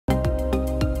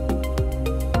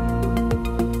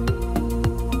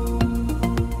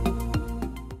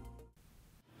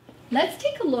let's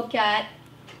take a look at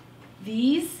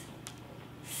these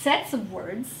sets of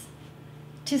words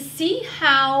to see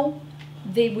how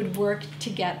they would work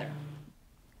together.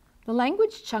 The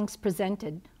language chunks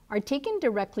presented are taken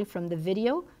directly from the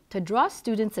video to draw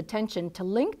students' attention to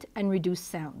linked and reduced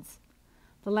sounds.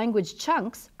 The language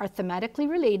chunks are thematically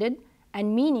related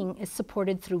and meaning is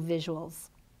supported through visuals.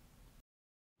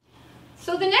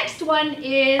 So the next one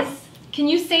is, can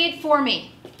you say it for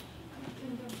me?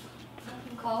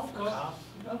 Cough.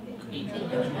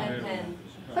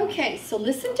 Okay, so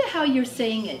listen to how you're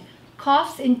saying it.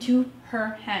 Coughs into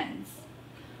her hands.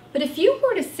 But if you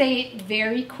were to say it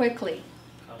very quickly,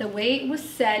 the way it was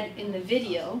said in the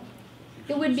video,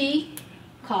 it would be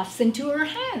coughs into her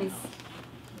hands.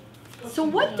 So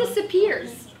what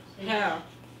disappears? Hair.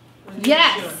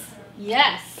 Yes,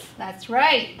 yes, that's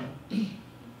right.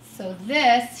 So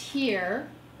this here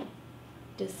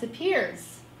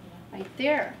disappears right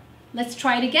there. Let's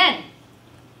try it again.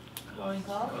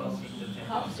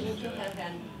 Coughs into her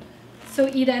hand. So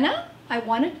Irena, I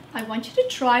want you to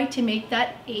try to make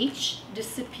that H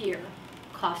disappear.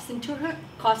 Coughs into her hands.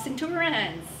 Coughs into her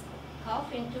hand.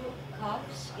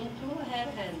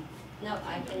 No,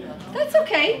 I cannot. That's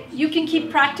okay. You can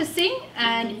keep practicing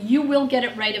and you will get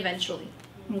it right eventually.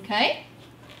 Okay?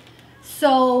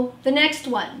 So the next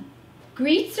one.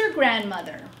 Greets her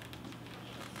grandmother.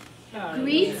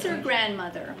 Greets her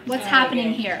grandmother. What's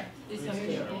happening here?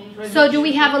 So do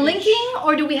we have a linking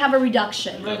or do we have a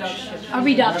reduction? Reduction. A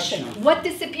reduction. What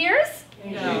disappears?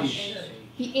 H.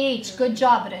 The H. Good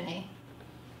job, Renee.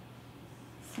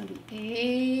 So the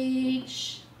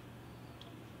H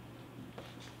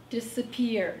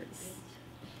disappears.